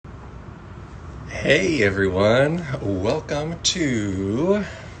Hey everyone, welcome to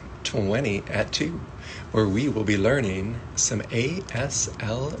 20 at 2, where we will be learning some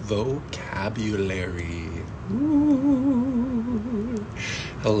ASL vocabulary. Ooh.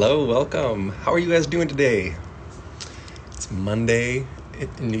 Hello, welcome. How are you guys doing today? It's Monday.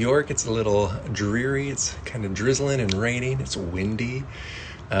 In New York, it's a little dreary. It's kind of drizzling and raining. It's windy.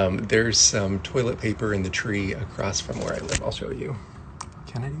 There's some toilet paper in the tree across from where I live. I'll show you.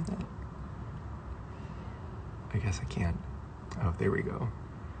 Can I do that? I guess I can't. Oh, there we go.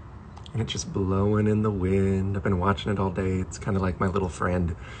 And it's just blowing in the wind. I've been watching it all day. It's kind of like my little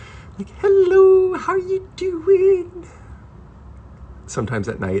friend. Like, hello, how are you doing? Sometimes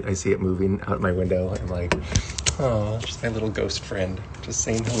at night I see it moving out my window. I'm like, oh, just my little ghost friend. Just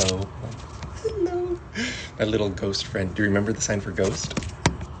saying hello. Like, hello. My little ghost friend. Do you remember the sign for ghost?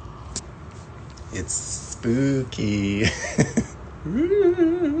 It's spooky.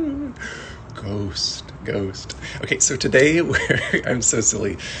 Ghost. Okay, so today I'm so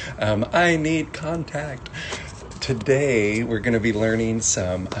silly. I need contact. Today we're going to be learning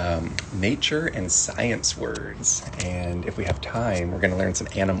some nature and science words, and if we have time, we're going to learn some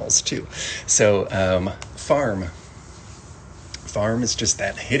animals too. So farm is just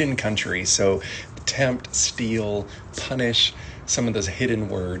that hidden country. So tempt, steal, punish, some of those hidden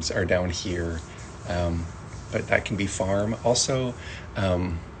words are down here, but that can be farm. Also,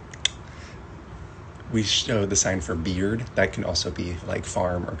 we show the sign for beard. That can also be like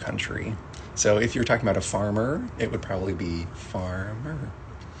farm or country. So if you're talking about a farmer, it would probably be farmer.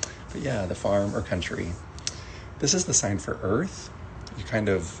 But yeah, the farm or country. This is the sign for earth. You kind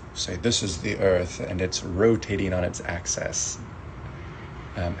of say, this is the earth, and it's rotating on its axis.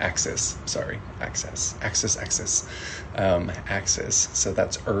 Axis. So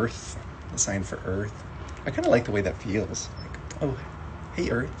that's earth, the sign for earth. I kind of like the way that feels. Like, oh, hey,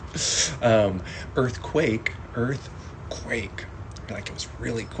 earth. Earthquake. Like it was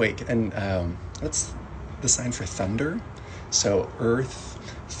really quake. And that's the sign for thunder. So earth,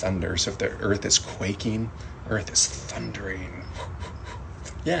 thunder. So if the earth is quaking, earth is thundering.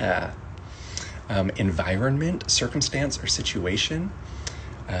 Yeah. Environment, circumstance, or situation.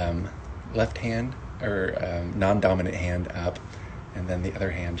 Left hand or non-dominant hand up. And then the other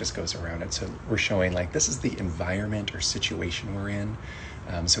hand just goes around it. So we're showing like this is the environment or situation we're in.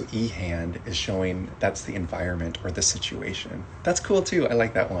 So E hand is showing that's the environment or the situation. That's cool too. I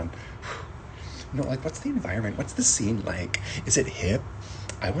like that one. You know, like what's the environment? What's the scene like? Is it hip?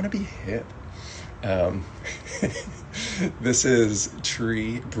 I want to be hip. This is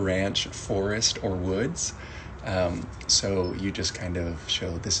tree, branch, forest, or woods. So you just kind of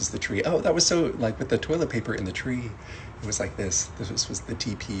show this is the tree. Oh, that was so like with the toilet paper in the tree. It was like this. This was the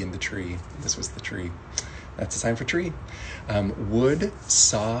TP in the tree. This was the tree. That's a sign for tree. Wood,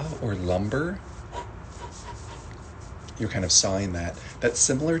 saw, or lumber. You're kind of sawing that. That's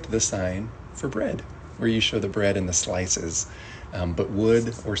similar to the sign for bread, where you show the bread and the slices. But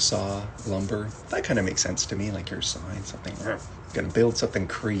wood or saw, lumber, that kind of makes sense to me. Like you're sawing something. You're going to build something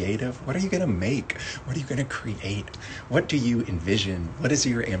creative. What are you going to make? What are you going to create? What do you envision? What is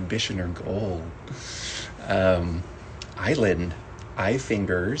your ambition or goal? Island, eye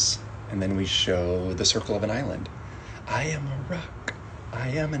fingers, and then we show the circle of an island. I am a rock. I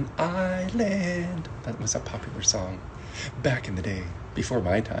am an island. That was a popular song back in the day, before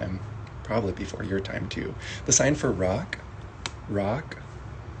my time, probably before your time too. The sign for rock,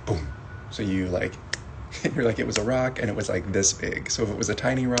 boom. So you like, you're like, it was a rock and it was like this big. So if it was a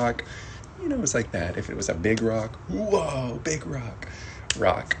tiny rock, you know, it was like that. If it was a big rock, whoa, big rock.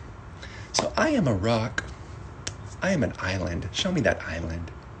 So I am a rock. I am an island. Show me that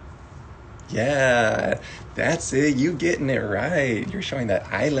island. Yeah, that's it. You getting it right. You're showing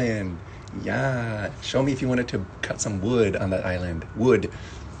that island. Yeah. Show me if you wanted to cut some wood on that island. Wood.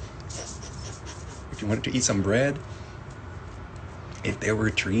 If you wanted to eat some bread. If there were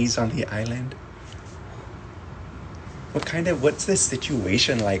trees on the island. What's the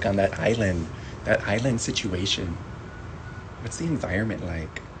situation like on that island? That island situation. What's the environment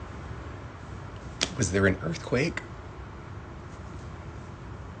like? Was there an earthquake?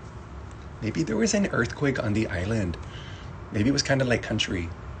 Maybe there was an earthquake on the island. Maybe it was kind of like country.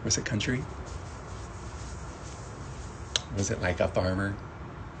 Was it country? Was it like a farmer?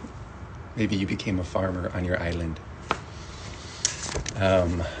 Maybe you became a farmer on your island.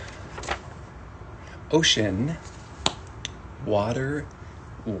 Ocean, water,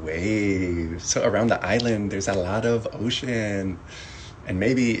 waves. So around the island, there's a lot of ocean. And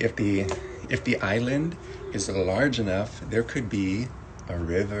maybe if the island is large enough, there could be a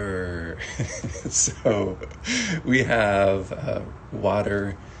river. So we have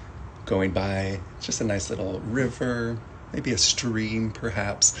water, going by. It's just a nice little river, maybe a stream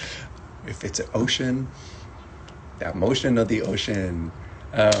perhaps. If it's an ocean, that motion of the ocean.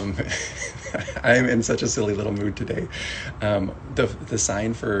 I'm in such a silly little mood today. The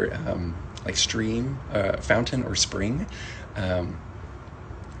sign for like stream, fountain, or spring, kind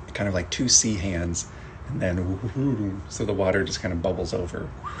of like two sea hands, and then so the water just kind of bubbles over.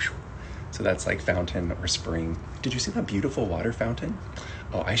 So that's like fountain or spring. Did you see that beautiful water fountain?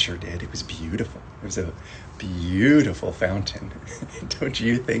 Oh, I sure did. It was beautiful. It was a beautiful fountain. Don't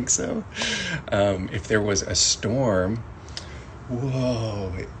you think so? If there was a storm,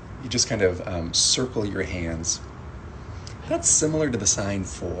 whoa, you just kind of circle your hands. That's similar to the sign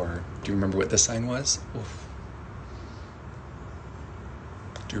for, do you remember what this sign was? Oof.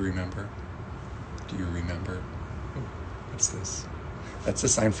 Do you remember? Do you remember? Ooh, what's this? That's the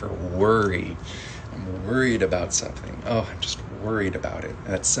sign for worry. I'm worried about something. Oh, I'm just worried about it.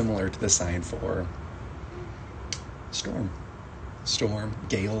 And that's similar to the sign for storm. Storm,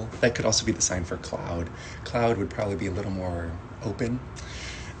 gale. That could also be the sign for cloud. Cloud would probably be a little more open.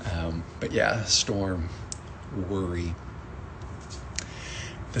 But yeah, storm, worry.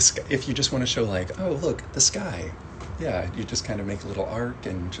 The sky, if you just want to show like, oh, look, the sky. Yeah, you just kind of make a little arc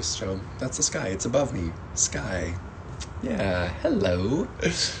and just show, that's the sky. It's above me. Sky. Yeah, hello,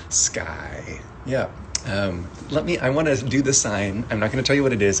 sky. Yeah. I want to do the sign. I'm not going to tell you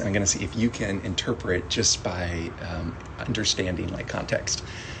what it is. I'm going to see if you can interpret just by understanding like context.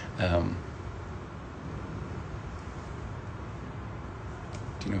 Do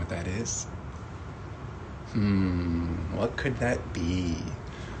you know what that is? What could that be?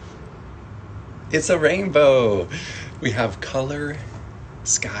 It's a rainbow. We have color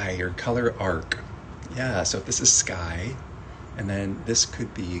sky or color arc. Yeah, so if this is sky, and then this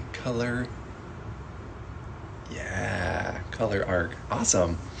could be color, yeah, color arc.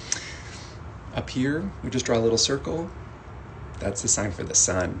 Awesome. Up here, we just draw a little circle. That's the sign for the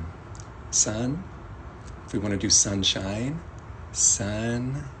sun. Sun. If we want to do sunshine,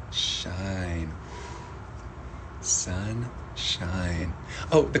 sunshine. Sunshine.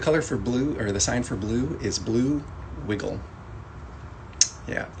 Oh, the color for blue, or the sign for blue is blue wiggle.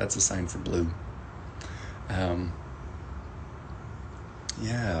 Yeah, that's the sign for blue.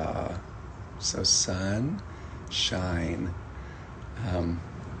 Yeah, so sun, shine.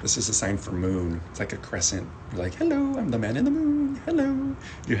 This is a sign for moon. It's like a crescent. You're like, hello, I'm the man in the moon. Hello.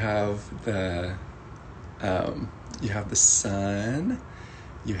 You have the sun.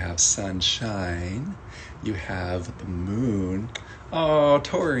 You have sunshine. You have the moon. Oh,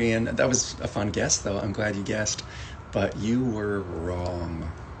 Torian, that was a fun guess, though. I'm glad you guessed, but you were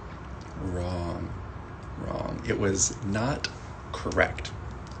wrong. Wrong. It was not correct.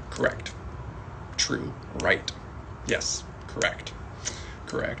 Correct. True. Right. Yes. Correct.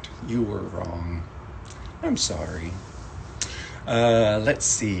 You were wrong. I'm sorry. Let's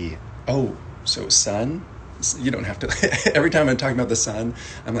see. Oh, so sun. You don't have to. Every time I'm talking about the sun,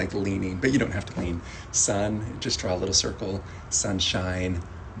 I'm like leaning, but you don't have to lean. Sun. Just draw a little circle. Sunshine.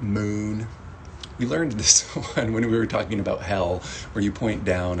 Moon. We learned this one when we were talking about hell, where you point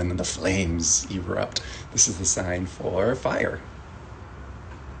down and then the flames erupt. This is the sign for fire.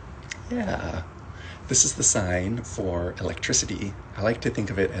 Yeah. This is the sign for electricity. I like to think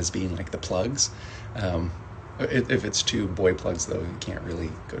of it as being like the plugs. If it's two boy plugs, though, you can't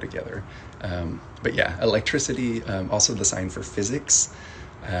really go together. But yeah, electricity, also the sign for physics.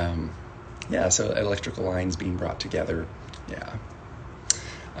 Yeah, so electrical lines being brought together. Yeah.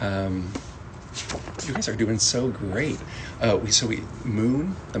 You guys are doing so great.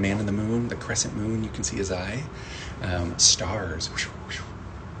 Moon, the man in the moon, the crescent moon, you can see his eye. Stars.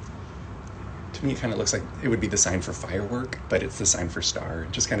 To me, it kind of looks like it would be the sign for firework, but it's the sign for star,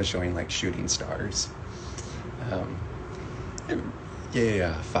 just kind of showing like shooting stars.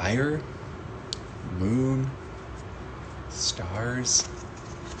 Fire, moon, stars.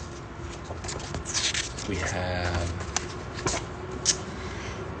 We have...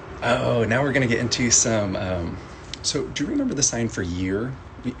 Oh, now we're going to get into some... So do you remember the sign for year?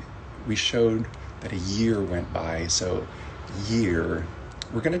 We showed that a year went by, so year.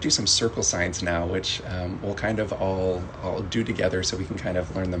 We're going to do some circle signs now, which we'll kind of all do together so we can kind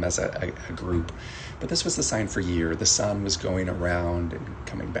of learn them as a group. But this was the sign for year. The sun was going around and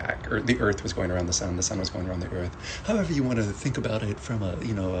coming back, or the earth was going around the sun was going around the earth. However you want to think about it from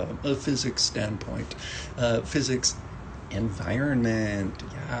a physics standpoint. Physics, environment,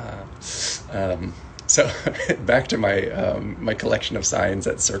 yeah. So back to my collection of signs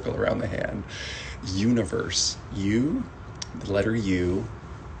that circle around the hand. Universe, U, the letter U,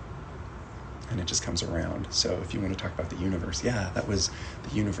 and it just comes around. So if you want to talk about the universe, yeah, that was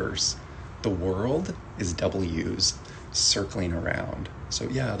the universe. The world is W's circling around. So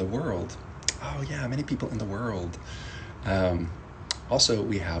yeah, the world. Oh yeah, many people in the world. Also,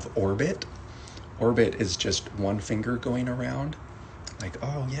 we have orbit. Orbit is just one finger going around. Like,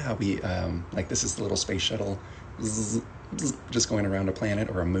 oh yeah, we like this is the little space shuttle just going around a planet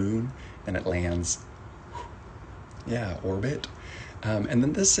or a moon, and it lands. Yeah, orbit. And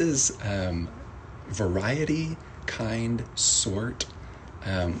then this is variety, kind, sort.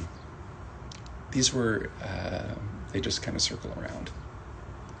 These were, they just kind of circle around.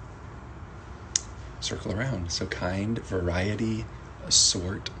 Circle around. So kind, variety,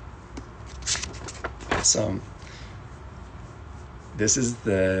 sort. Awesome. This is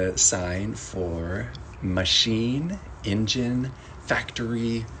the sign for machine, engine,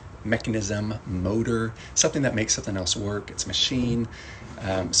 factory, mechanism, motor, something that makes something else work. It's machine.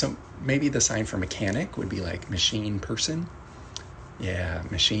 So maybe the sign for mechanic would be like machine person. Yeah,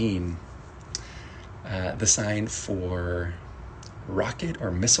 machine. The sign for rocket or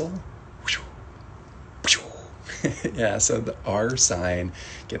missile. Yeah, so the R sign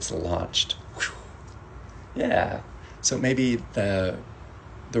gets launched. Yeah, so maybe the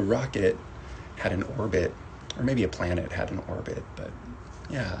rocket had an orbit, or maybe a planet had an orbit, but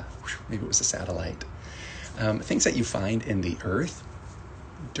yeah, maybe it was a satellite. Things that you find in the earth,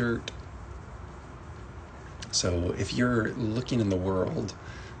 dirt. So if you're looking in the world,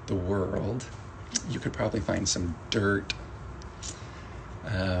 you could probably find some dirt.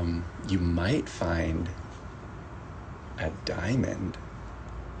 You might find a diamond.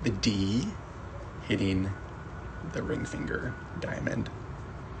 The D hitting the ring finger. Diamond.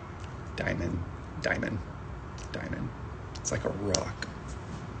 Diamond. Diamond. Diamond. It's like a rock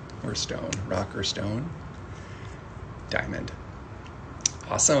or stone. Rock or stone. Diamond.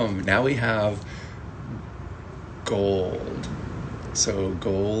 Awesome. Now we have gold. So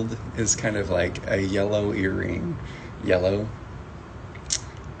gold is kind of like a yellow earring. Yellow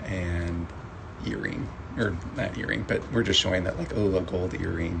and earring. Or not earring, but we're just showing that like, oh, a gold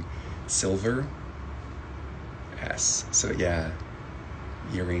earring. Silver. S. So yeah,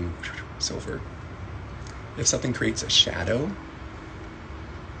 earring, silver. If something creates a shadow,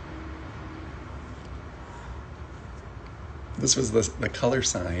 this was the color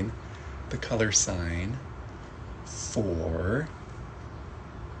sign. The color sign for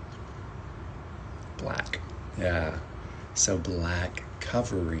black. Yeah. So black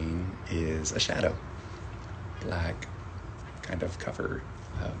covering is a shadow. Black kind of cover,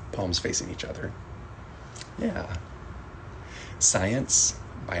 palms facing each other. Yeah. Science,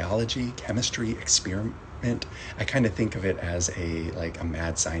 biology, chemistry, experiment. I kind of think of it as a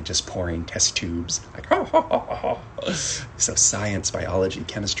mad scientist pouring test tubes. Like, ha, ha, ha, ha. So science, biology,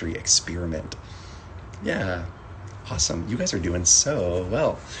 chemistry, experiment. Yeah. Awesome. You guys are doing so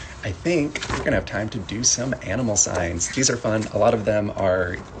well. I think we're going to have time to do some animal signs. These are fun. A lot of them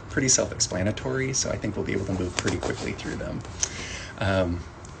are pretty self-explanatory, so I think we'll be able to move pretty quickly through them.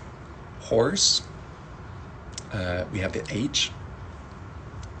 Horse. We have the H,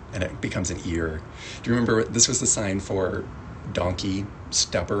 and it becomes an ear. Do you remember this was the sign for donkey,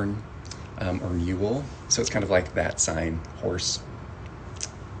 stubborn, or mule? So it's kind of like that sign, horse.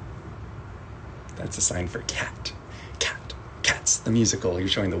 That's a sign for cat. Cats, the musical. You're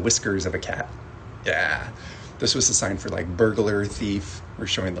showing the whiskers of a cat. Yeah. This was the sign for like burglar, thief. We're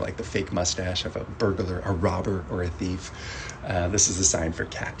showing the fake mustache of a burglar, a robber, or a thief. This is the sign for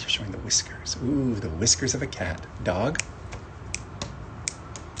cat. You're showing the whiskers. Ooh, the whiskers of a cat. Dog.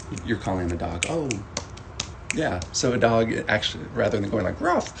 You're calling the dog. Oh, yeah. So a dog, actually, rather than going like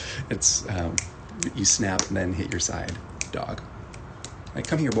rough, it's you snap and then hit your side. Dog. Like,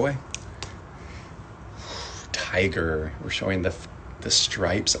 come here, boy. Tiger. We're showing the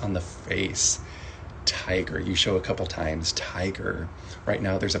stripes on the face. Tiger. You show a couple times. Tiger. Right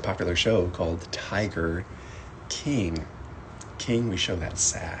now there's a popular show called Tiger King. King, we show that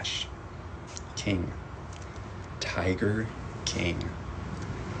sash. King. Tiger King.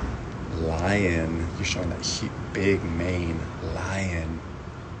 Lion. You're showing that big mane. Lion.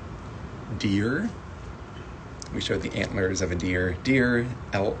 Deer. We showed the antlers of a deer. Deer,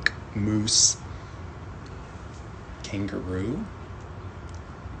 elk, moose. Kangaroo.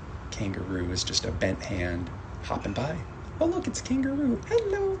 Kangaroo is just a bent hand hopping by. Oh, look, it's a kangaroo.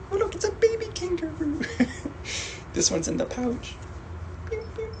 Hello. Oh, look, it's a baby kangaroo. This one's in the pouch.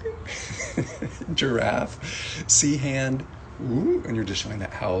 Giraffe. Sea hand. Ooh, and you're just showing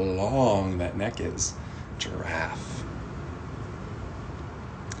that how long that neck is. Giraffe.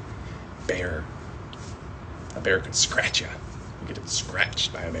 Bear. A bear could scratch you. You get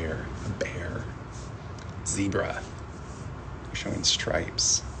scratched by a bear. A bear. Zebra. You're showing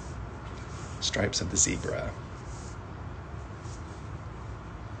stripes. Stripes of the zebra.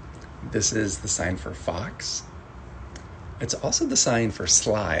 This is the sign for fox. It's also the sign for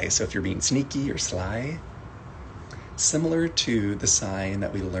sly. So if you're being sneaky or sly, similar to the sign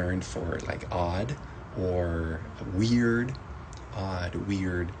that we learned for like odd or weird, odd,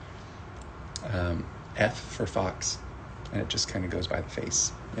 weird, F for fox, and it just kind of goes by the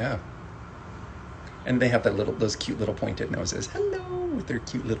face. Yeah. And they have those cute little pointed noses. Hello, with their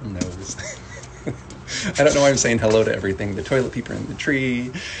cute little nose. I don't know why I'm saying hello to everything. The toilet paper in the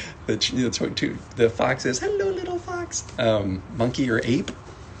tree, the foxes. Hello, little fox. Monkey or ape.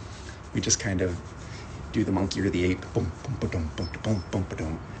 We just kind of do the monkey or the ape. Boom, boom, ba-dum, boom, boom, boom,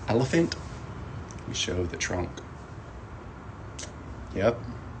 ba-dum. Elephant. We show the trunk. Yep.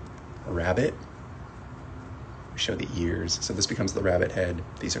 Rabbit. We show the ears. So this becomes the rabbit head.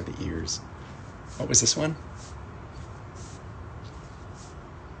 These are the ears. What was this one?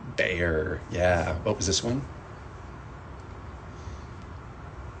 Bear. Yeah. What was this one?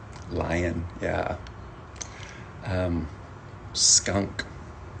 Lion. Yeah. Skunk.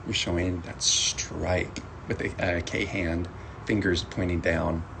 You're showing that stripe with the K hand, fingers pointing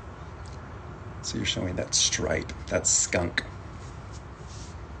down. So you're showing that stripe. That's skunk.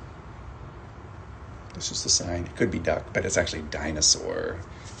 This is the sign. It could be duck, but it's actually dinosaur,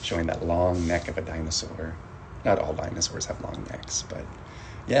 showing that long neck of a dinosaur. Not all dinosaurs have long necks, but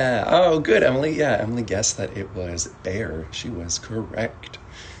yeah. Oh, good, Emily. Yeah, Emily guessed that it was bear. She was correct.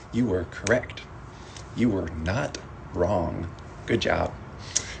 You were correct. You were not wrong. Good job.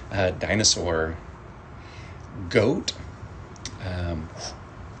 Dinosaur. Goat.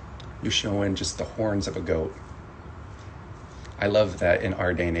 You're showing just the horns of a goat. I love that in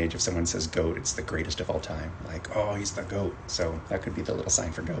our day and age, if someone says goat, it's the greatest of all time. Like, oh, he's the goat. So that could be the little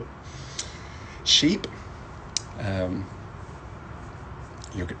sign for goat. Sheep.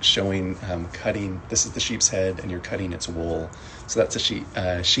 You're showing cutting. This is the sheep's head, and you're cutting its wool. So that's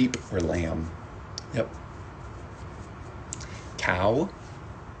a sheep or lamb. Yep. Cow.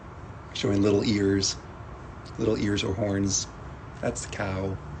 Showing little ears or horns. That's the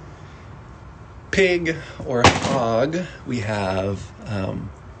cow. Pig or hog, we have,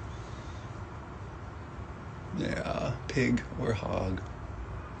 pig or hog.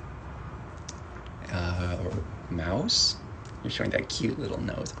 Mouse, you're showing that cute little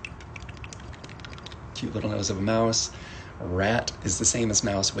nose. Cute little nose of a mouse. Rat is the same as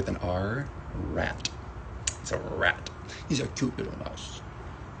mouse with an R. Rat. It's a rat. He's a cute little mouse.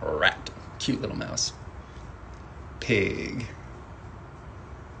 Rat. Cute little mouse. Pig.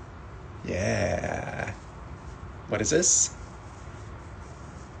 Yeah. What is this?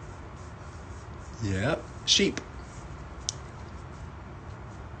 Yep. Sheep.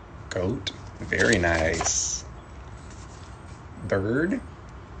 Goat. Very nice. Bird.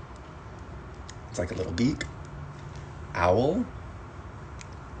 It's like a little beak. Owl.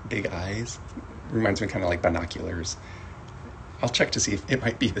 Big eyes. Reminds me kind of like binoculars. I'll check to see if it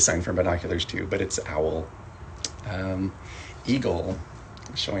might be the sign for binoculars too, but it's owl. Eagle.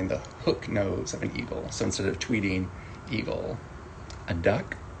 Showing the hook nose of an eagle. So instead of tweeting, eagle. A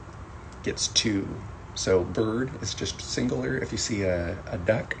duck gets two. So bird is just singular. If you see a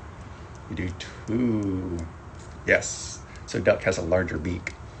duck, you do two. Yes. So duck has a larger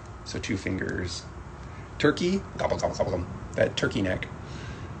beak. So 2 fingers. Turkey, gobble, gobble, gobble, gobble. That turkey neck.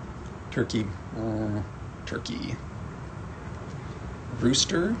 Turkey, turkey.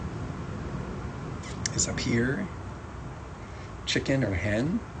 Rooster is up here. Chicken or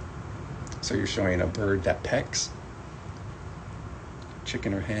hen. So you're showing a bird that pecks.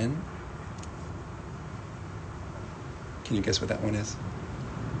 Chicken or hen. Can you guess what that one is?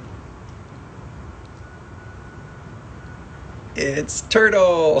 It's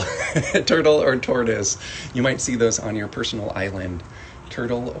turtle. Turtle or tortoise. You might see those on your personal island.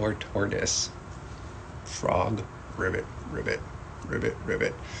 Turtle or tortoise. Frog, ribbit, ribbit, ribbit,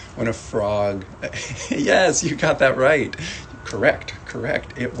 ribbit. When a frog, yes, you got that right. Correct.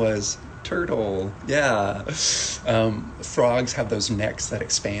 It was turtle. Yeah. Frogs have those necks that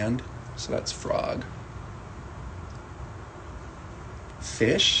expand. So that's frog.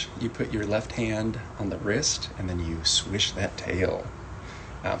 Fish, you put your left hand on the wrist and then you swish that tail.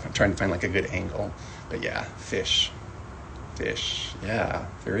 I'm trying to find like a good angle. But yeah, fish. Fish. Yeah,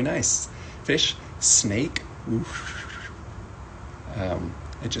 very nice. Fish. Snake. Oof.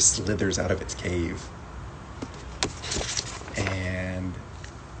 It just slithers out of its cave. And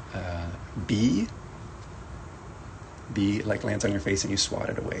bee. Bee like lands on your face and you swat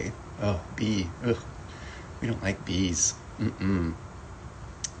it away. Oh, bee. Ugh. We don't like bees.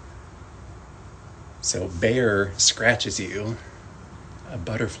 So bear scratches you. A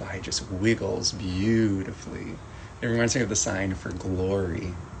butterfly just wiggles beautifully. It reminds me of the sign for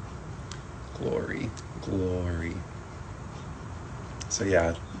glory. Glory, glory. So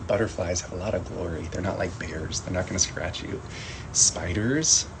yeah, butterflies have a lot of glory. They're not like bears. They're not going to scratch you.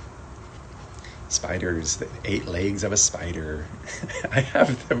 Spiders. Spiders, the 8 legs of a spider. I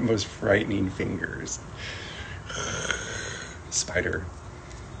have the most frightening fingers. Spider.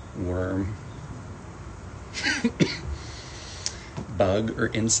 Worm. Bug or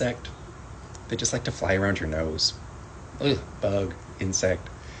insect. They just like to fly around your nose. Ugh, bug, insect.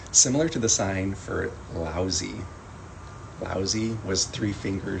 Similar to the sign for lousy. Lousy was 3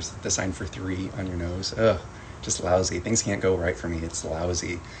 fingers, the sign for 3 on your nose. Ugh, just lousy. Things can't go right for me. It's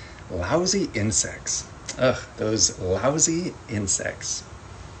lousy. Lousy insects. Ugh, those lousy insects.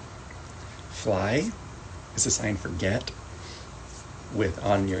 Fly is a sign for get with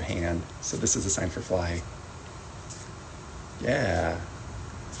on your hand. So this is a sign for fly. Yeah,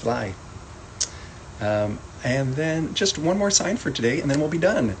 fly. And then just one more sign for today, and then we'll be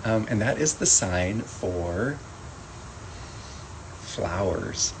done. And that is the sign for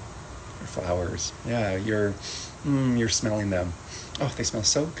flowers. Flowers. Yeah, you're smelling them. Oh, they smell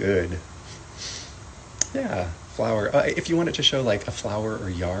so good. Yeah, flower. If you wanted to show like a flower or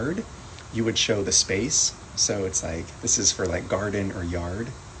yard, you would show the space. So it's like, this is for like garden or yard.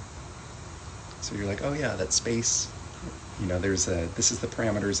 So you're like, oh yeah, that space. You know, this is the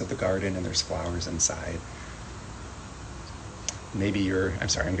parameters of the garden and there's flowers inside. Maybe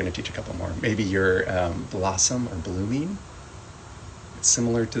I'm going to teach a couple more. Maybe you're blossom or blooming. It's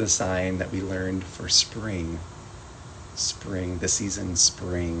similar to the sign that we learned for spring. Spring, the season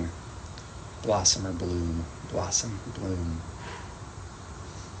spring. Blossom or bloom. Blossom, bloom.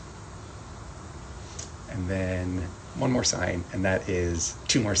 And then one more sign, and that is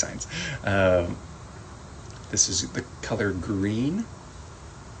 2 more signs. This is the color green.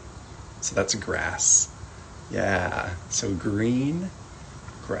 So that's grass. Yeah, so green,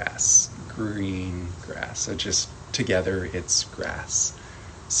 grass, green, grass. So just together it's grass.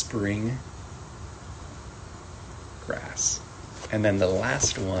 Spring, grass. And then the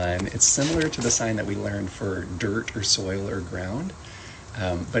last one, it's similar to the sign that we learned for dirt or soil or ground,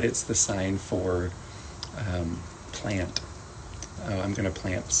 but it's the sign for plant. Oh, I'm going to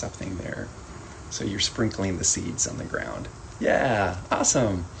plant something there. So you're sprinkling the seeds on the ground. Yeah,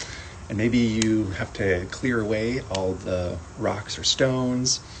 awesome. And maybe you have to clear away all the rocks or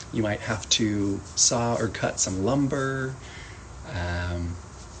stones. You might have to saw or cut some lumber,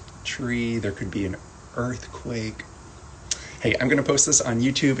 tree. There could be an earthquake. Hey, I'm going to post this on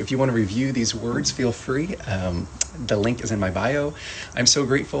YouTube. If you want to review these words, feel free. The link is in my bio. I'm so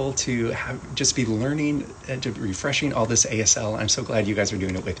grateful to just be learning and to be refreshing all this ASL. I'm so glad you guys are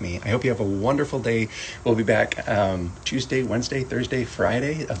doing it with me. I hope you have a wonderful day. We'll be back Tuesday, Wednesday, Thursday,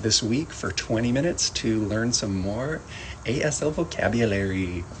 Friday of this week for 20 minutes to learn some more ASL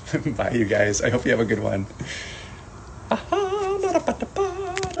vocabulary. Bye, you guys. I hope you have a good one.